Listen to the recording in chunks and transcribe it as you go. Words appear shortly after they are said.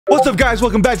What's up, guys?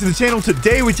 Welcome back to the channel.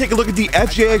 Today we take a look at the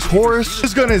FJX HORUS.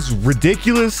 This gun is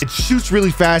ridiculous. It shoots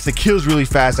really fast, it kills really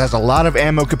fast, has a lot of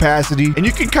ammo capacity, and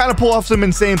you can kind of pull off some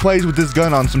insane plays with this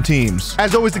gun on some teams.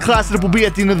 As always, the class setup will be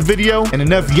at the end of the video, and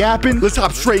enough yapping, let's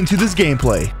hop straight into this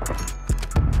gameplay.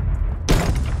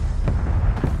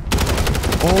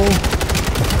 Oh,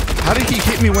 how did he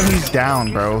hit me when he's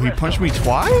down, bro? He punched me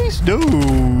twice?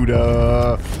 Dude,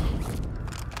 all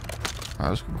right,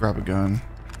 let's go grab a gun.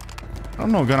 I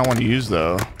don't know what gun I want to use,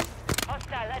 though.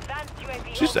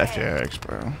 It's just FJX,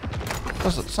 bro.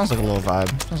 Sounds like a little vibe.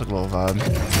 Sounds like a little vibe.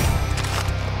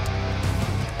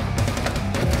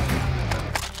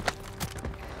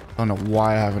 I don't know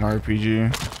why I have an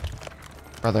RPG.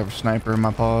 Rather have a sniper in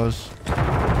my paws. No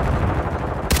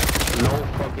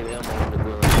fucking ammo on the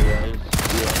gun,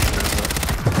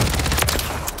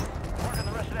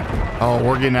 guys. Oh,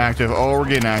 we're getting active. Oh, we're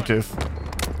getting active.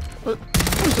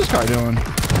 What's this guy doing?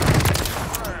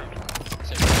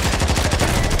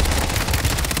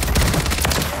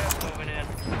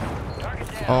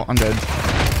 Oh, I'm dead.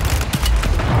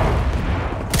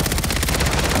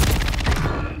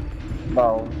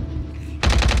 Oh.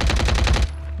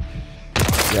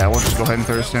 Yeah, we'll just go ahead and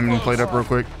thirst him and play it up real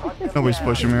quick. Nobody's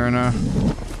pushing me right now.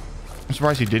 I'm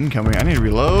surprised he didn't kill me. I need to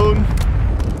reload.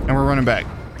 And we're running back.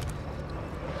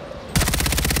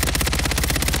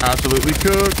 Absolutely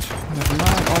cooked.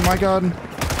 Oh my god.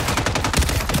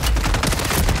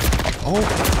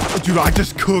 Oh, dude, I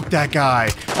just cooked that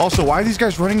guy. Also, why are these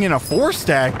guys running in a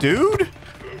 4-stack, dude?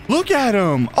 Look at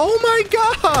them. Oh my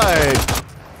god.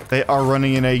 They are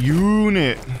running in a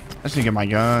unit. I just need to get my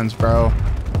guns, bro.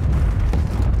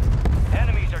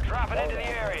 Enemies are dropping into the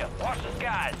area. Watch the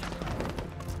skies.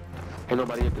 Ain't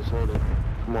nobody hit this holder.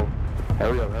 Come on.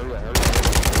 Hurry up, hurry up, hurry up.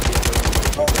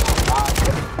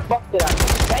 Fuck did I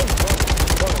say?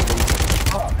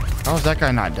 How is that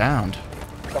guy not downed?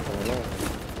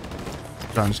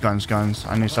 Guns.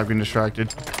 I need to stop getting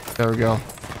distracted. There we go.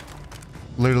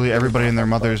 Literally everybody and their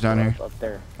mother is down here. Up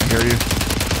there. I hear you.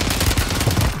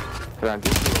 I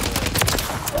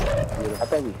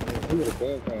think we would have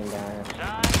been came down.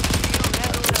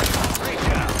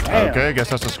 Okay, I guess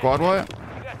that's a squad wipe.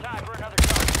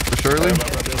 For surely.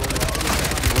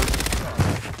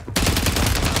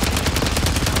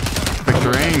 Fix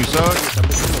your aim, you suck.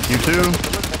 You too.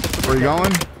 Where you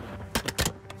going?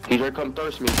 He's ready to come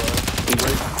thirst me, bro. He's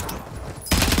ready.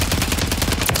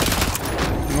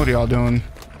 What are y'all doing?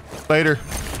 Later.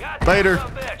 Later.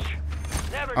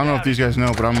 I don't know if these guys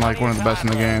know, but I'm like one of the best in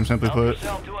the game, simply put.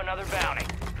 Now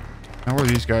where are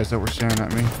these guys that were staring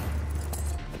at me?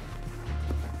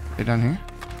 They down here?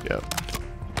 Yep.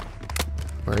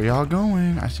 Where are y'all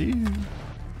going? I see you.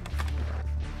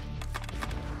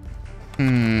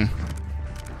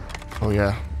 Oh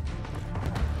yeah.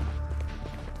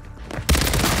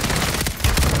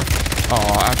 Oh,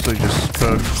 I actually just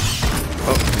cooked.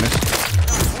 Oh, missed.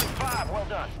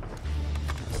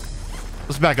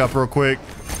 Let's back up real quick.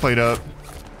 Played up.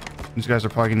 These guys are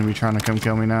probably going to be trying to come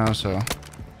kill me now, so.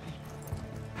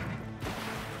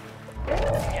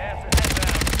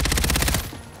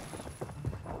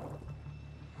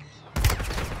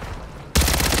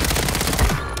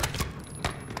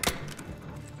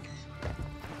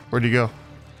 Where'd he go?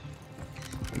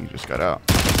 He just got out.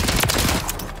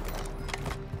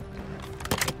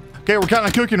 Okay, we're kind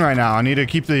of cooking right now. I need to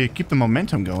keep the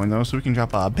momentum going though, so we can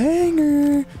drop a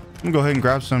banger. I'm gonna go ahead and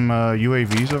grab some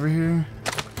UAVs over here.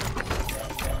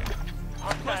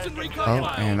 Oh,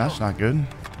 man, that's not good.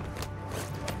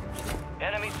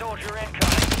 Enemy soldier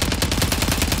incoming.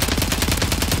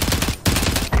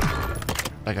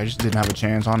 Like, I just didn't have a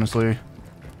chance, honestly.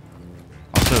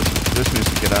 Also, this needs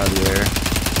to get out of the air.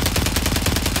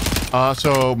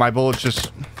 So my bullets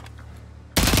just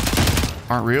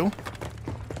aren't real.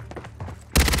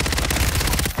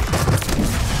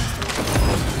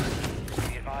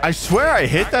 I swear I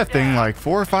hit that thing like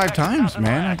 4 or 5 times,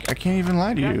 man. I can't even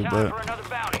lie to you, but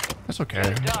that's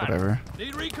okay. Whatever.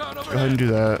 Let's go ahead and do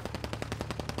that.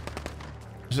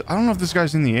 I don't know if this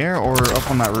guy's in the air or up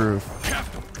on that roof,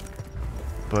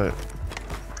 but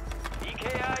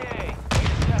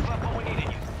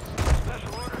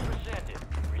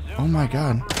oh my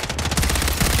god,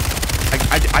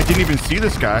 I didn't even see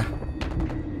this guy.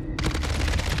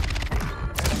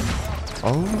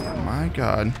 Oh my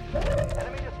god.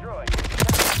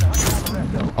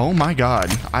 Oh my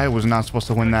god, I was not supposed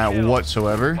to win that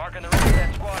whatsoever.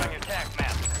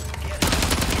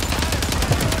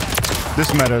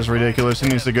 This meta is ridiculous.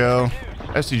 It needs to go.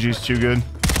 SCG's too good.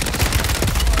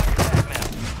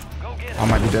 I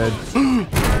might be dead.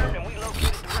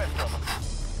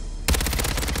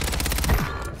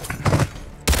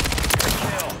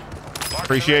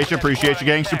 Appreciate you,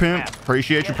 gangster pimp.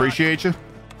 Appreciate you.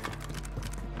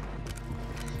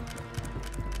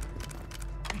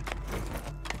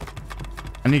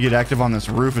 I need to get active on this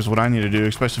roof is what I need to do,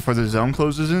 especially before the zone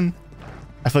closes in.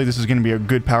 I feel like this is going to be a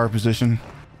good power position.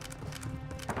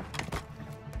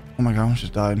 Oh my god, I almost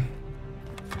just died.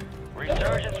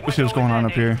 Let's see what's going on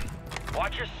up here.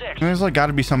 There's like got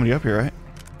to be somebody up here, right?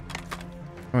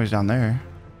 Somebody's down there.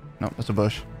 Nope, that's a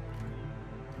bush.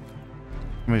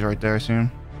 Somebody's right there, I see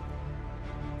him.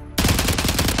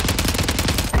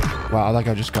 Wow, that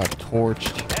guy just got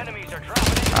torched.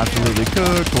 Absolutely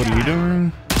cooked. What are you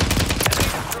doing?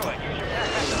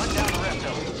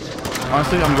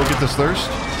 Honestly, I'm gonna go get this thirst.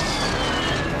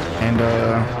 And,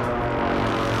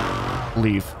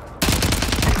 leave.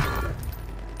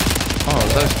 Oh,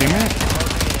 is that his teammate?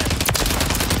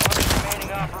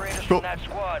 Cool.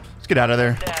 Let's get out of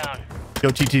there. Yo,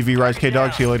 TTV, Rise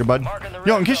K-Dog. See you later, bud.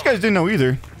 Yo, in case you guys didn't know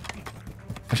either,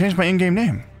 I changed my in-game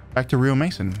name back to Real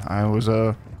Mason. I was,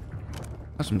 that's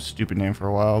some stupid name for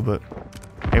a while, but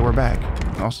hey, we're back.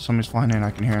 And also, somebody's flying in.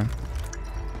 I can hear him.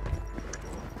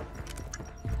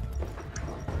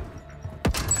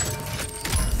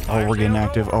 Oh, we're getting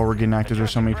active. Oh, we're getting active.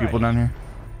 There's so many people down here.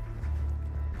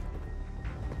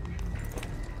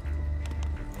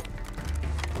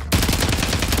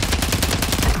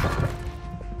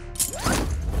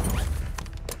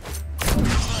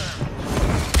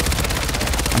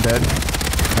 I'm dead.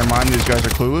 Never mind, these guys are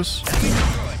clueless.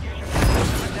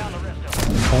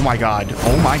 Oh my god.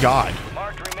 Oh my god.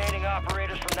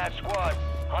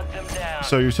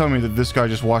 So you're telling me that this guy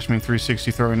just watched me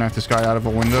 360 throw a knife this guy out of a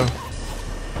window?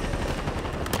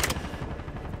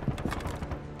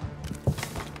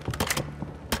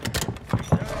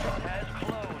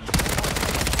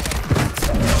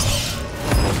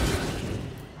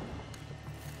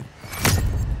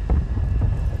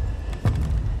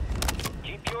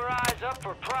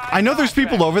 I know there's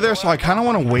people over there, so I kind of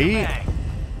want to wait,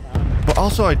 but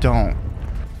also I don't.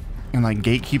 And like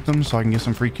gatekeep them so I can get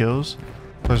some free kills.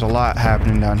 There's a lot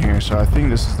happening down here, so I think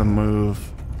this is the move.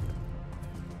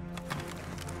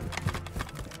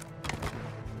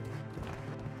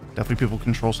 Definitely people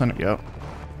control center. Yep.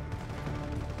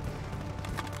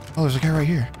 Oh, there's a guy right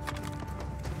here.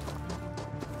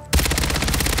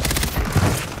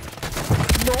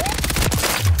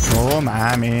 Oh,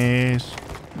 mames.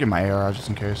 Get my AR out just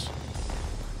in case.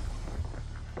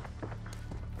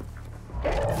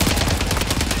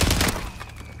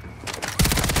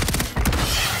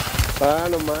 Ah,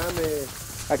 no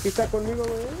mames. Aquí está conmigo,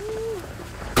 güey.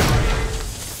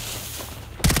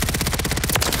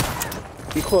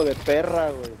 Hijo de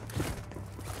perra, güey.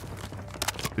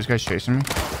 This guy's chasing me.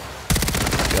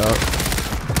 Yup.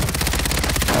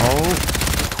 Oh.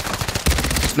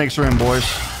 Snakes are in, boys.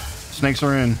 Snakes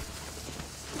are in.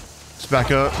 Let's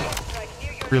back up.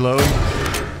 Reload.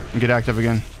 And get active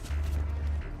again.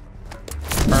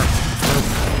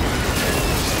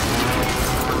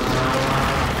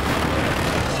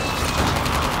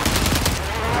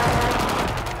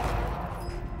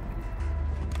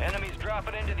 Enemies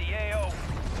dropping into the AO.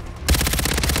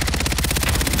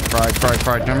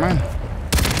 Fried. Never mind.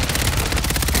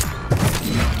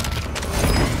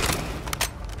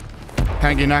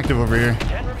 Can't get active over here.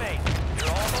 10 remain. You're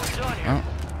almost done here. Oh.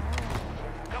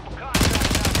 Couple contracts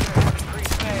out there.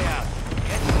 Increase payout.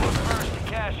 Get to it first to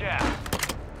cash out.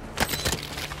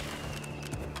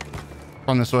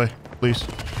 Run this way, please.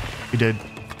 He did.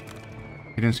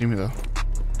 He didn't see me though.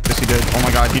 Yes, he did. Oh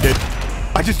my god, he did.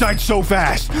 I just died so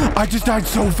fast.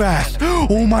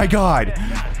 Oh my god.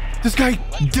 This guy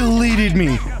deleted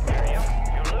me.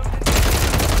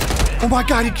 Oh my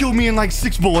god, he killed me in like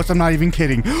 6 bullets. I'm not even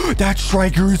kidding. That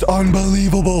striker is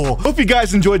unbelievable. Hope you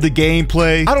guys enjoyed the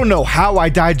gameplay. I don't know how I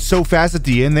died so fast at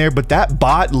the end there, but that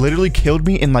bot literally killed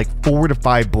me in like 4 to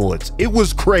 5 bullets. It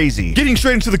was crazy. Getting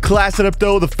straight into the class setup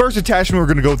though, the first attachment we're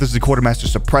gonna go with is the Quartermaster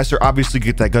Suppressor. Obviously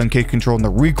get that gun kick control and the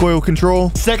recoil control.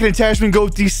 Second attachment, go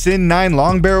with the Sin 9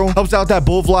 Long Barrel. Helps out that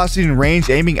bullet velocity and range,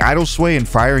 aiming idle sway and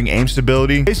firing aim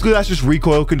stability. Basically that's just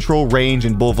recoil control, range,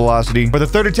 and bullet velocity. For the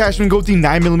third attachment, go with the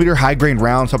 9mm high grain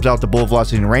rounds. Helps out the bullet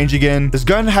velocity and range again. This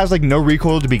gun has like no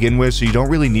recoil to begin with, so you don't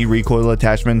really need recoil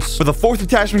attachments. For the fourth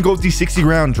attachment, go with the 60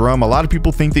 round drum. A lot of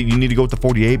people think that you need to go with the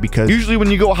 48 because usually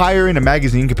when you go higher in a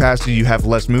magazine capacity, you have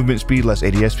less movement speed, less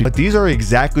ADS speed, but these are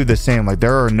exactly the same. Like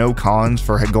there are no cons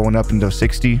for going up into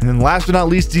 60. And then last but not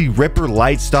least, the Ripper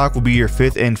light stock will be your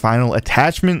fifth and final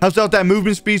attachment. Helps out that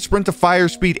movement speed, sprint to fire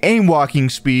speed, aim walking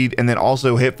speed, and then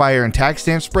also hip fire and tac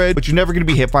stance spread, but you're never going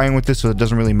to be hip firing with this, so it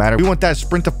doesn't really matter. We want that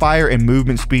sprint to fire fire and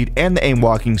movement speed and the aim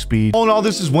walking speed. All in all,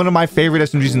 this is one of my favorite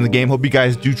SMGs in the game. Hope you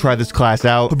guys do try this class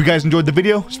out. Hope you guys enjoyed the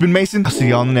video. It's been Mason. I'll see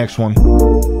y'all in the next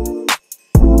one.